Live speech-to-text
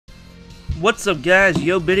What's up guys,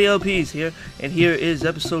 Yo Video Ps here, and here is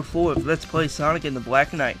episode 4 of Let's Play Sonic and the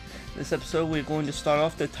Black Knight. In this episode we're going to start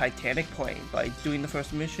off the Titanic plane by doing the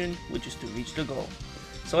first mission, which is to reach the goal.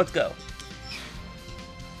 So let's go.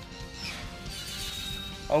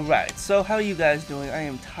 Alright, so how are you guys doing? I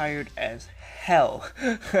am tired as hell.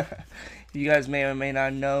 You guys may or may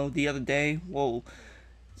not know, the other day, well,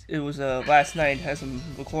 it was last night as I'm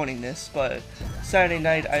recording this, but Saturday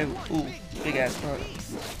night ooh, big ass bird.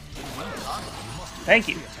 Thank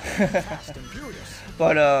you.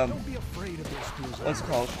 But what's it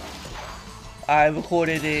called? I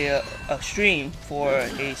recorded a stream for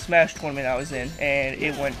a Smash tournament I was in, and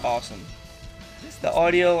it went awesome. The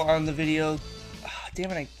audio on the video,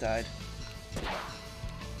 damn it, I died.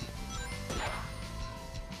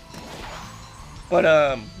 But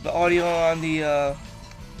the audio on the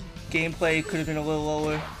gameplay could have been a little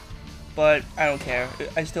lower, but I don't care.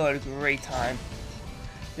 I still had a great time.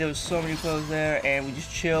 There was so many pros there, and we just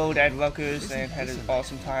chilled at Rutgers and had an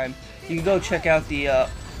awesome time. You can go check out the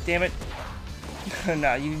damn it.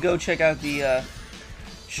 No, you can go check out the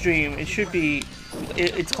stream. It should be.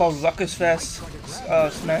 It's called Rutgers Fest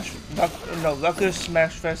Rutgers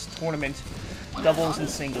Smash Fest Tournament, doubles and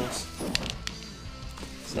singles.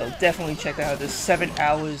 So definitely check that out. There's 7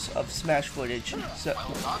 hours of Smash footage, so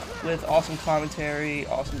with awesome commentary,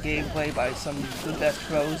 awesome gameplay by some of the best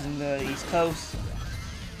pros in the East Coast,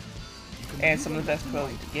 and some of the best pros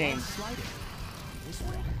in the game.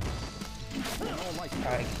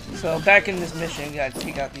 Alright, so back in this mission, we gotta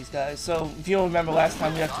take out these guys. So if you don't remember last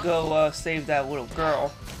time, we have to go save that little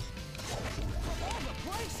girl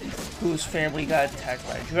whose family got attacked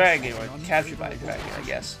by a dragon, or captured by a dragon, I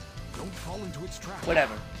guess. Don't fall into its trap.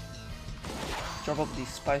 Whatever. Jump up these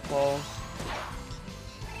spike walls.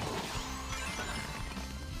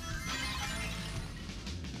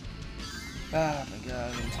 Oh my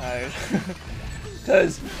god, I'm tired.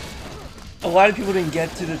 Because a lot of people didn't get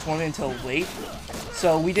to the tournament until late.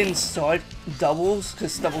 So we didn't start doubles,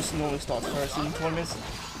 because doubles normally starts first in tournaments.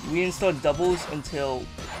 We didn't start doubles until,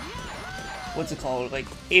 what's it called, like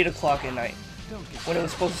 8 o'clock at night, when it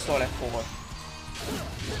was supposed to start at 4.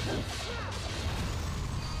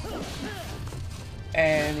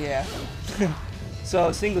 And yeah,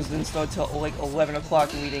 so singles didn't start till like 11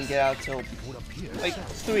 o'clock, and we didn't get out till like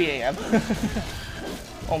 3 a.m.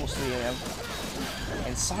 Almost 3 a.m.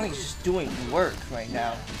 And Sonic's just doing work right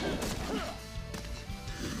now.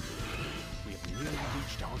 We have nearly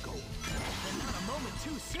reached our goal. Not a moment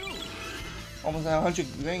too soon. Almost 100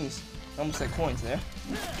 rings, almost like coins there.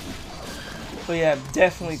 But yeah,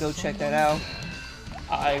 definitely go check that out.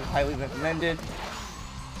 I highly recommend it,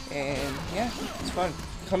 and yeah, it's fun.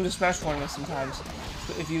 Come to Smash tournaments sometimes,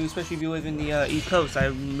 especially if you live in the East Coast. I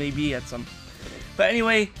may be at some. But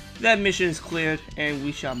anyway, that mission is cleared, and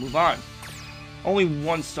we shall move on. Only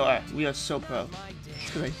 1 star. We are so pro.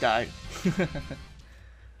 It's because I died.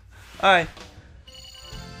 Alright.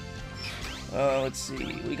 Let's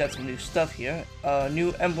see. We got some new stuff here.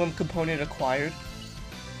 New emblem component acquired.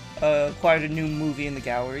 Acquired a new movie in the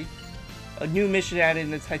gallery. A new mission added in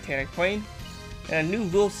the Titanic plane, and a new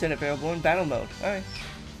rule set available in battle mode. Alright.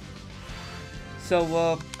 So,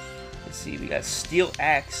 let's see, we got steel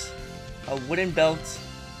axe, a wooden belt,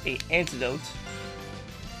 a antidote,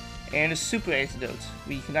 and a super antidote.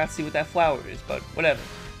 We cannot see what that flower is, but whatever.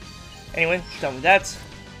 Anyway, done with that.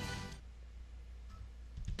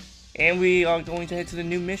 And we are going to head to the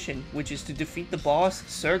new mission, which is to defeat the boss,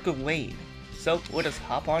 Sir Gawain. So, let us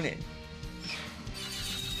hop on in.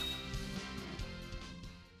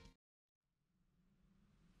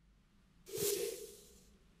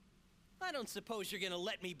 I don't suppose you're gonna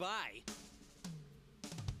let me by.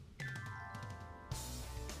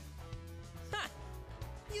 Ha!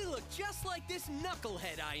 You look just like this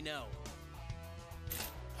knucklehead I know.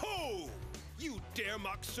 Ho! You dare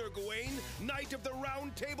mock Sir Gawain, Knight of the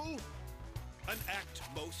Round Table? An act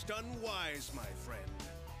most unwise, my friend.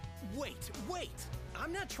 Wait!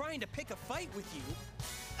 I'm not trying to pick a fight with you.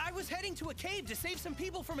 I was heading to a cave to save some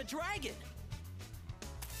people from a dragon.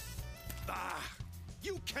 Ah!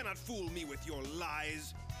 You cannot fool me with your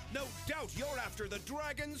lies. No doubt you're after the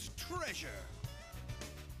dragon's treasure.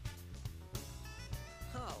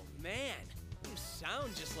 Oh man, you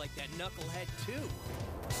sound just like that knucklehead too.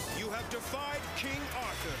 You have defied King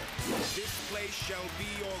Arthur. This place shall be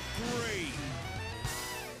your grave.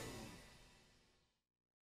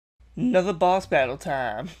 Another boss battle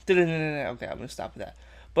time. Okay, I'm gonna stop with that.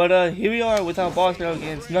 But here we are with our boss battle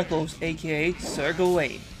against Knuckles, aka Sir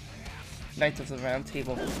Gawain, Knight of the Round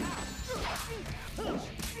Table.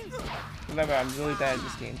 Remember, I'm really bad at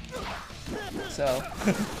this game. So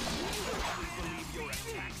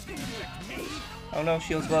Oh no,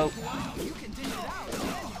 shield's low. You can dig it out, and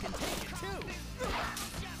then you can take it too.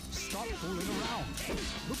 Stop fooling around.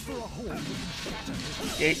 Look for a hole we can shatter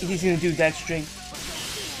this. Yeah, he's gonna do that string.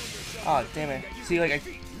 Oh damn it. See, like, I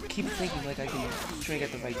keep thinking like I can string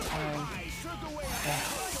at the right time.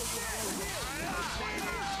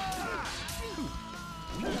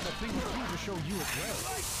 We have a thing or two to show you as well.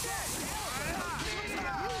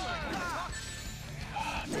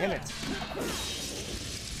 Damn it.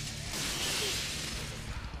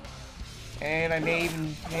 And I may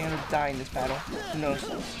even end up dying this battle. Who knows?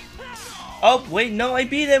 Oh, wait, no, I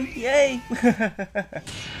beat him! Yay!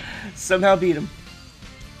 Somehow beat him.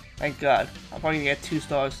 Thank God. I'm probably gonna get 2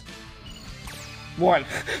 stars. 1.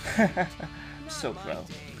 So pro.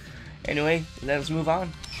 Anyway, let us move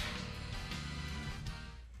on.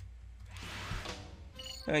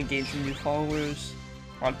 I gained some new followers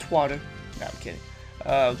on Twitter. No, I'm kidding.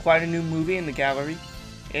 Quite a new movie in the gallery,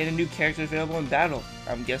 and a new character available in battle.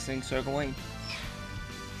 I'm guessing Sir Gawain.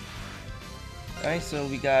 Alright, so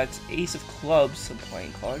we got Ace of Clubs, a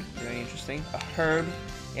playing card. Very interesting. A herb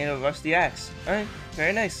and a rusty axe. Alright,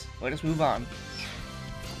 very nice. Let us move on.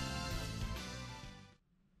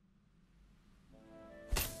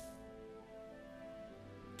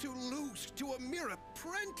 To lose to a mere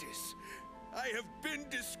apprentice, I have been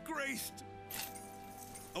disgraced.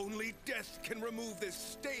 Only death can remove this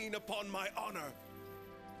stain upon my honor.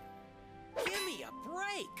 Give me a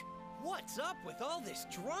break! What's up with all this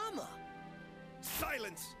drama?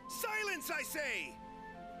 Silence! Silence, I say!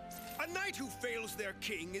 A knight who fails their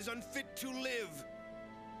king is unfit to live.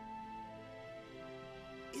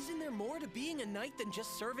 Isn't there more to being a knight than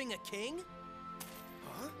just serving a king?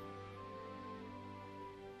 Huh?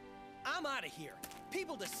 I'm out of here.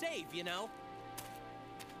 People to save, you know.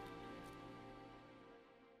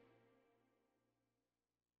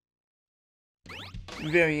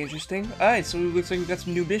 Very interesting. Alright, so it looks like we got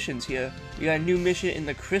some new missions here. We got a new mission in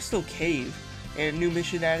the Crystal Cave, and a new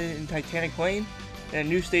mission added in Titanic Plain, and a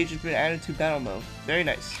new stage has been added to Battle Mode. Very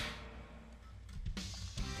nice.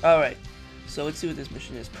 Alright, so let's see what this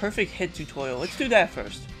mission is. Perfect Head Tutorial. Let's do that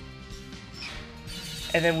first.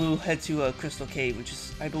 And then we'll head to Crystal Cave, which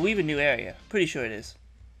is, I believe, a new area. Pretty sure it is.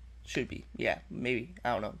 Should be. Yeah, maybe.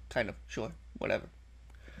 I don't know. Kind of. Sure. Whatever.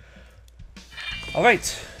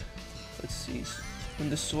 Alright. Let's see. When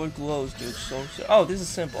the sword glows during Soul Surge. Oh, this is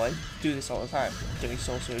simple. I do this all the time during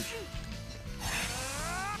Soul Surge.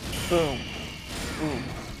 Boom. Boom.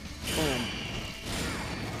 Boom.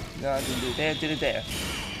 No, I didn't do it there. Did it there.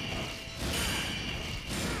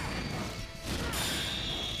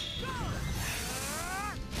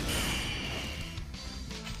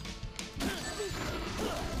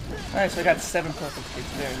 Alright, so I got 7 perfect hits.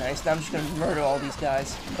 Very nice. Now I'm just gonna murder all these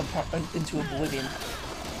guys into oblivion.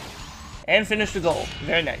 And finish the goal.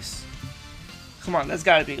 Very nice. Come on, that's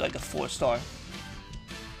gotta be like a 4-star.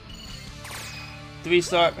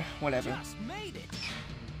 3-star, whatever.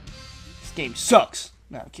 This game sucks.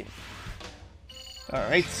 No, I'm kidding.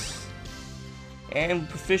 Alright. And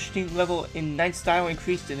proficiency level in Night Style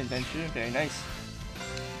increased in Adventure. Very nice.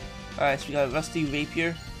 Alright, so we got a Rusty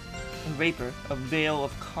Rapier. A Veil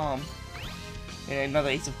of Calm. And another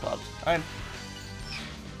Ace of Clubs. Alright.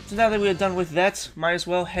 So now that we are done with that, might as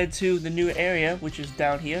well head to the new area, which is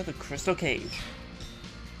down here, the Crystal Cave.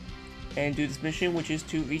 And do this mission, which is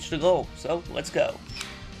to reach the goal. So, let's go.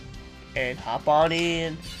 And hop on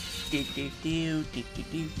in.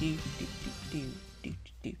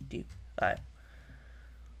 Alright.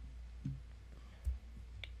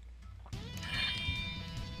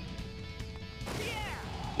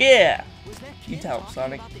 Yeah! You tell him,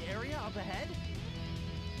 Sonic.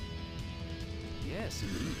 Yes,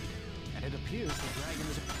 indeed. And it appears the dragon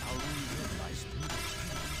is a prowling red ice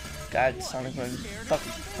beast. God, Sonic runs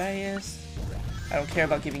fucking fast. I don't care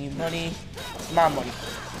about giving you money. It's my money.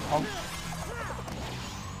 Punk.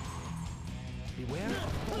 Beware of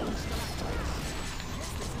falling stalactites.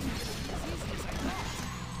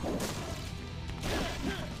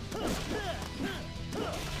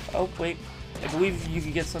 Oh, wait. I believe you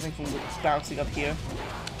can get something from bouncing up here.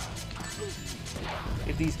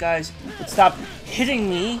 If these guys would stop hitting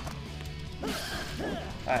me.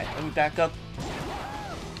 Alright, let me back up.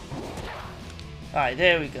 Alright,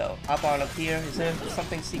 there we go. Hop on up here. Is there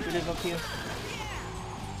something secretive up here?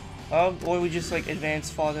 Or we just like advance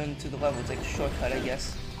farther into the level. It's like a shortcut, I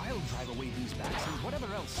guess. I'll drive away these bats and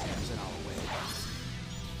whatever else stands in our way.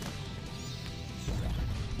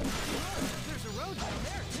 There's a road down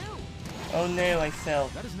there too. Oh no, I fell.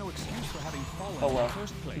 That is no excuse for having fallen Oh in well. the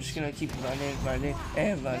first place. I'm just gonna keep running, running,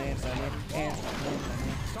 and running, running, and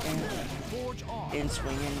running, Forge on. and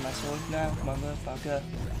swinging my sword now, motherfucker.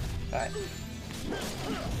 Alright.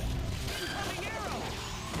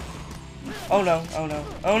 Oh no, oh no,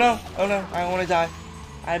 oh no, oh no, I don't want to die.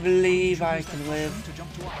 I believe I can live. To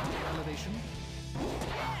jump to a higher elevation.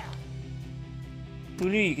 Who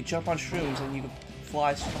knew you could jump on shrooms and you could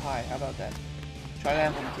fly super high? How about that? Try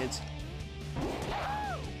that at home, kids.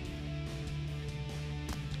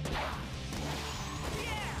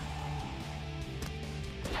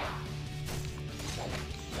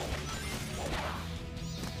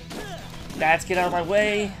 Bats, get out of my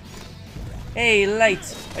way. Hey,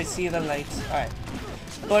 light. I see the light. Alright.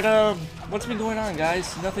 But, what's been going on,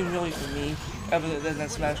 guys? Nothing really for me. Other than that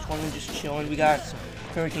Smash tournament, just chilling. We got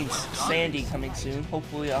Hurricane Sandy coming soon.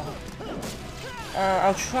 Hopefully,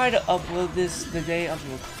 I'll try to upload this the day I'm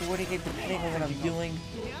recording it, depending on what I'm doing.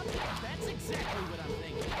 That's exactly what I'm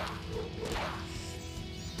thinking.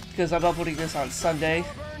 Because I'm uploading this on Sunday.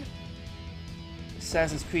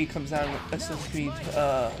 Assassin's Creed comes out. Assassin's Creed,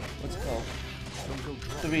 what's it called?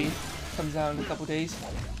 3 comes out in a couple days.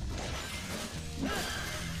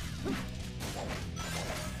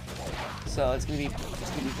 So it's gonna be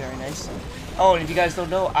very nice. Oh, and if you guys don't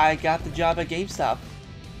know, I got the job at GameStop.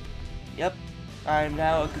 Yep, I'm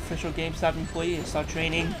now an official GameStop employee and start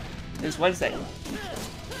training this Wednesday.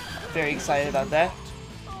 Very excited about that.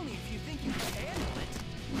 Only if you think you can handle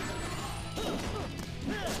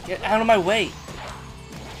it. Get out of my way!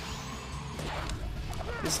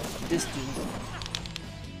 This dude.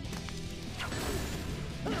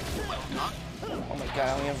 Oh my god,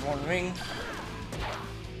 I only have 1 ring.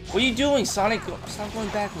 What are you doing, Sonic? Stop going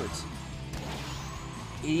backwards.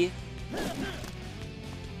 Idiot.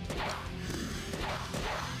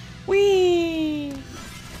 Whee! You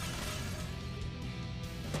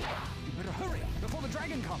better hurry before the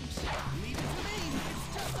dragon comes. Leave it to me.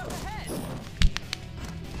 It's just up ahead.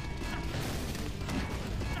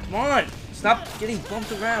 Come on! Stop getting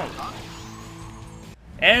bumped around.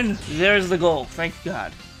 And there's the goal, thank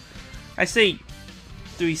God. I say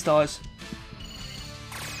 3 stars.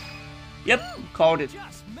 Yep, called it.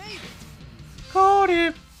 Just made it. Called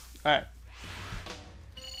it! Alright.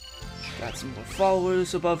 Got some more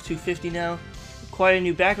followers, above 250 now. Quite a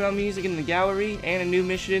new background music in the gallery, and a new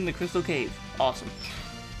mission in the Crystal Cave. Awesome.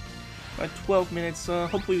 About 12 minutes,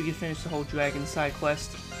 hopefully we can finish the whole dragon side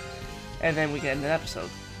quest. And then we get an episode.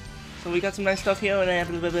 So we got some nice stuff here,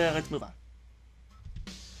 and let's move on.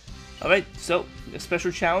 Alright, so, a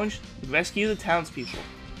special challenge, rescue the townspeople.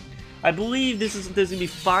 I believe there's gonna be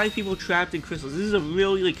 5 people trapped in crystals. This is a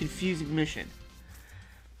really confusing mission.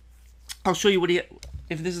 I'll show you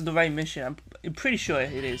if this is the right mission. I'm pretty sure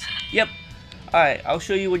it is. Yep. Alright, I'll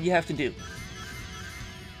show you what you have to do.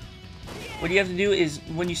 What you have to do is,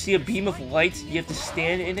 when you see a beam of light, you have to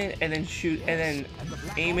stand in it and then shoot, and then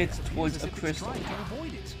aim it towards a crystal.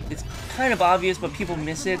 It's kind of obvious, but people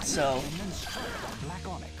miss it, so...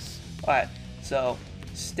 Alright, so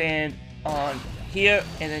stand on here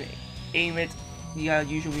and then aim it. You gotta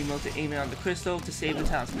use your remote to aim it on the crystal to save the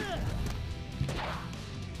townspeople.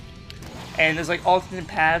 And there's like alternate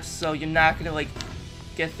paths, so you're not gonna like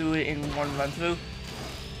get through it in one run through.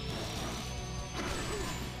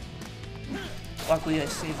 Luckily I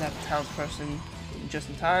saved that townsperson just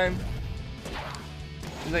in time.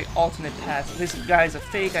 There's like alternate paths. This guy's a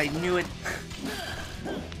fake, I knew it.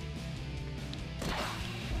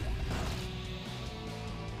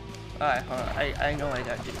 Alright, hold on. I know what I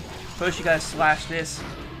gotta do. First you gotta slash this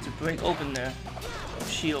to break open the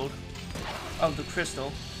shield of the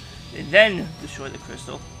crystal. And then destroy the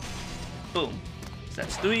crystal. Boom. So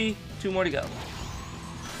that's 3, 2 more to go.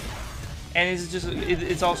 And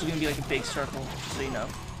it's also gonna be like a big circle, just so you know.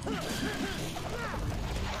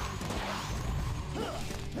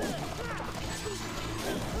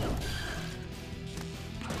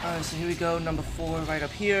 Alright, so here we go, number 4 right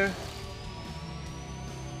up here.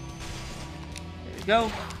 There we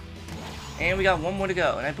go. And we got 1 more to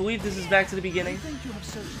go. And I believe this is back to the beginning. I think you have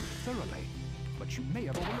searched thoroughly, but you may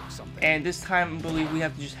have overlooked something. And this time I believe we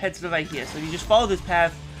have to just head to the right here. So if you just follow this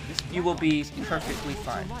path, you will be perfectly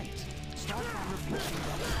fine.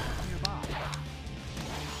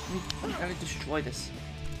 I'm gonna destroy this.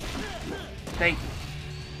 Thank you.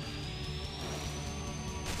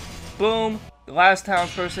 Boom. The last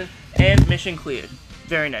townsperson. And mission cleared.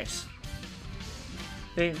 Very nice.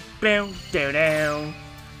 Down, down, down.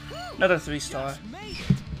 Another 3-star.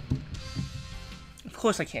 Of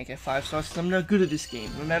course I can't get 5 stars because I'm not good at this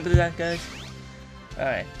game. Remember that, guys?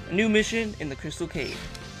 Alright. A new mission in the Crystal Cave.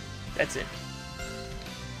 That's it.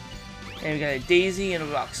 And we got a daisy and a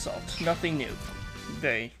rock salt. Nothing new.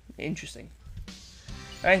 Very interesting.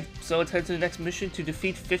 Alright, so let's head to the next mission to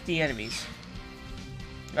defeat 50 enemies.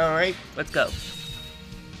 Alright, let's go.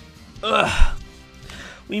 Ugh.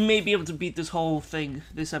 We may be able to beat this whole thing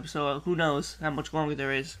this episode. Who knows how much longer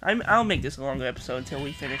there is. I'll make this a longer episode until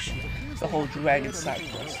we finish the whole dragon side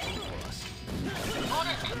quest.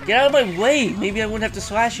 Get out of my way! Maybe I wouldn't have to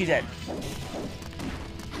slash you then.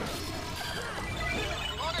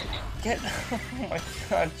 Get... Oh my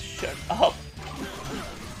god, shut up.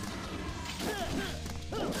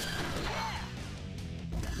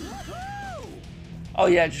 Oh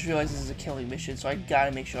yeah, I just realized this is a killing mission, so I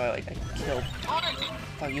gotta make sure I kill...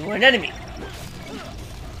 Oh, you were an enemy!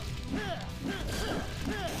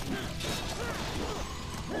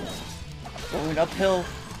 Going uphill.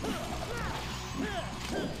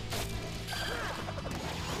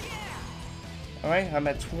 Alright, I'm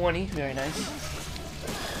at 20, very nice.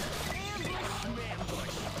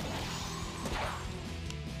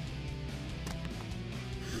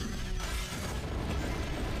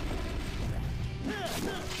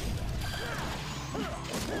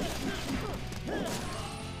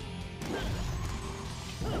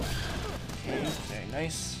 Okay, very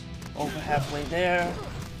nice. Over halfway there.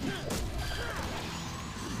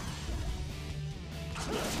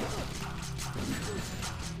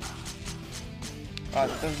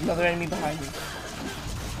 There's another enemy behind me.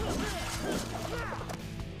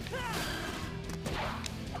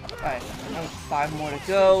 Alright, 5 more to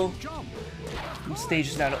go. The stage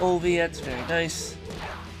is not over yet, it's very nice.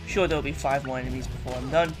 Sure, there'll be 5 more enemies before I'm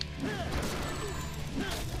done.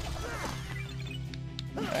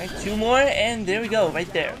 Alright, 2 more, and there we go,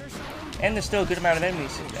 right there. And there's still a good amount of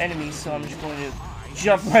enemies, so I'm just going to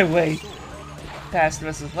jump my way past the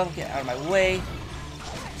rest of the level, get out of my way.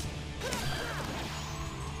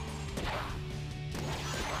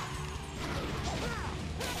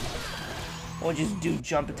 Or just do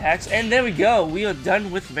jump attacks, and there we go, we are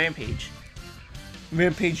done with Rampage.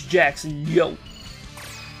 Rampage Jackson, yo!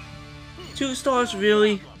 2 stars,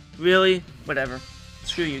 really? Really? Whatever.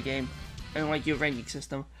 Screw you, game. I don't like your ranking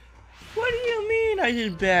system. What do you mean I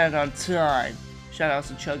did bad on time? Shout out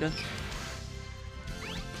to Chugga.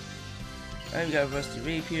 And we got a Rusty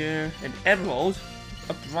Rapier, an Emerald,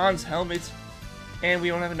 a Bronze Helmet, and we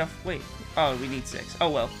don't have enough. Wait. Oh, we need 6.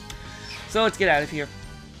 Oh well. So let's get out of here.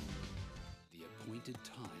 The appointed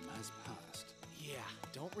time has passed. Yeah,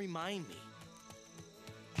 don't remind me.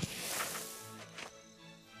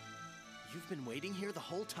 You've been waiting here the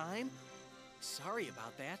whole time? Sorry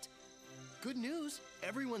about that. Good news,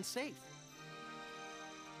 everyone's safe.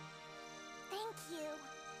 Thank you.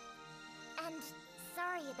 And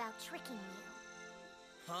sorry about tricking you.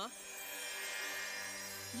 Huh?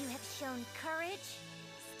 You have shown courage,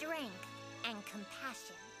 strength, and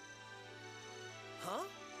compassion. Huh?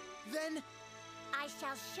 Then... I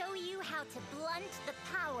shall show you how to blunt the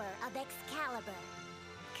power of Excalibur.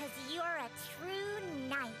 'Cause you're a true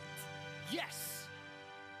knight. yes!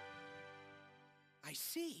 I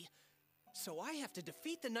see. So I have to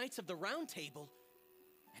defeat the Knights of the Round Table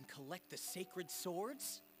and collect the sacred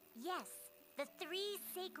swords? Yes, the 3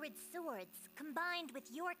 sacred swords, combined with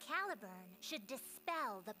your Caliburn, should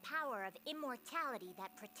dispel the power of immortality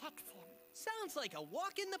that protects him. Sounds like a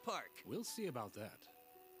walk in the park. We'll see about that.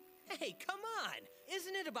 Hey, come on!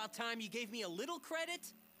 Isn't it about time you gave me a little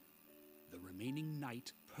credit? The remaining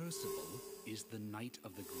knight, Percival, is the Knight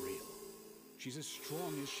of the Grail. She's as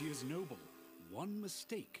strong as she is noble. One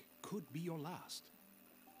mistake could be your last.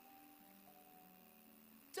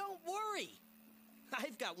 Don't worry!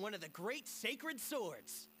 I've got one of the great sacred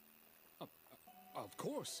swords. Of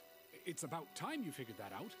course. It's about time you figured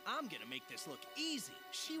that out. I'm gonna make this look easy.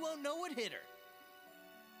 She won't know what hit her.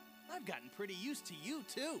 I've gotten pretty used to you,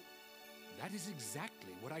 too. That is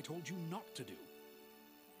exactly what I told you not to do.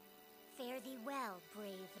 Fare thee well,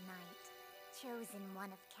 brave knight, chosen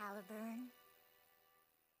one of Caliburn.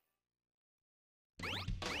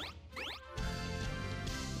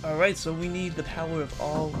 Alright, so we need the power of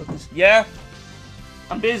all of this. Yeah?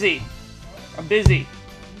 I'm busy. I'm busy.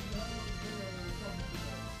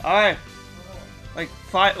 Alright. Like,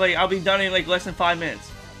 I'll be done in like less than 5 minutes.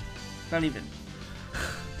 Not even.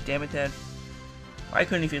 Damn it, Dad. Why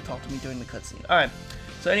couldn't you talk to me during the cutscene? Alright.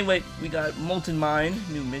 So anyway, we got Molten Mine,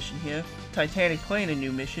 new mission here. Titanic Plain, a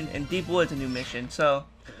new mission. And Deep Woods, a new mission. So,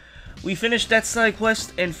 we finished that side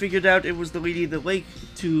quest and figured out it was the Lady of the Lake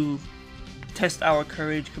to test our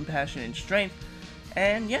courage, compassion, and strength.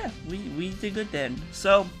 And yeah, we did good then.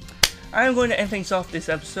 So, I'm going to end things off this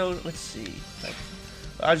episode. Let's see.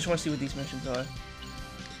 I just want to see what these missions are.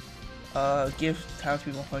 Give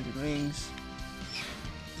townspeople 100 rings.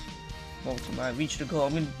 Molten Mine, reach the goal. I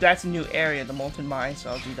mean, that's a new area, the Molten Mine,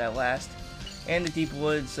 so I'll do that last. And the Deep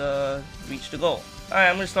Woods, reach the goal. Alright,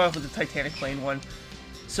 I'm going to start off with the Titanic Plain one.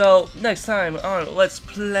 So next time on Let's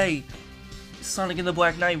Play Sonic and the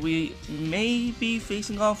Black Knight, we may be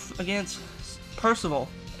facing off against Percival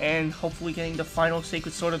and hopefully getting the final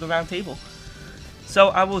Sacred Sword of the Round Table. So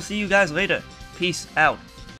I will see you guys later. Peace out.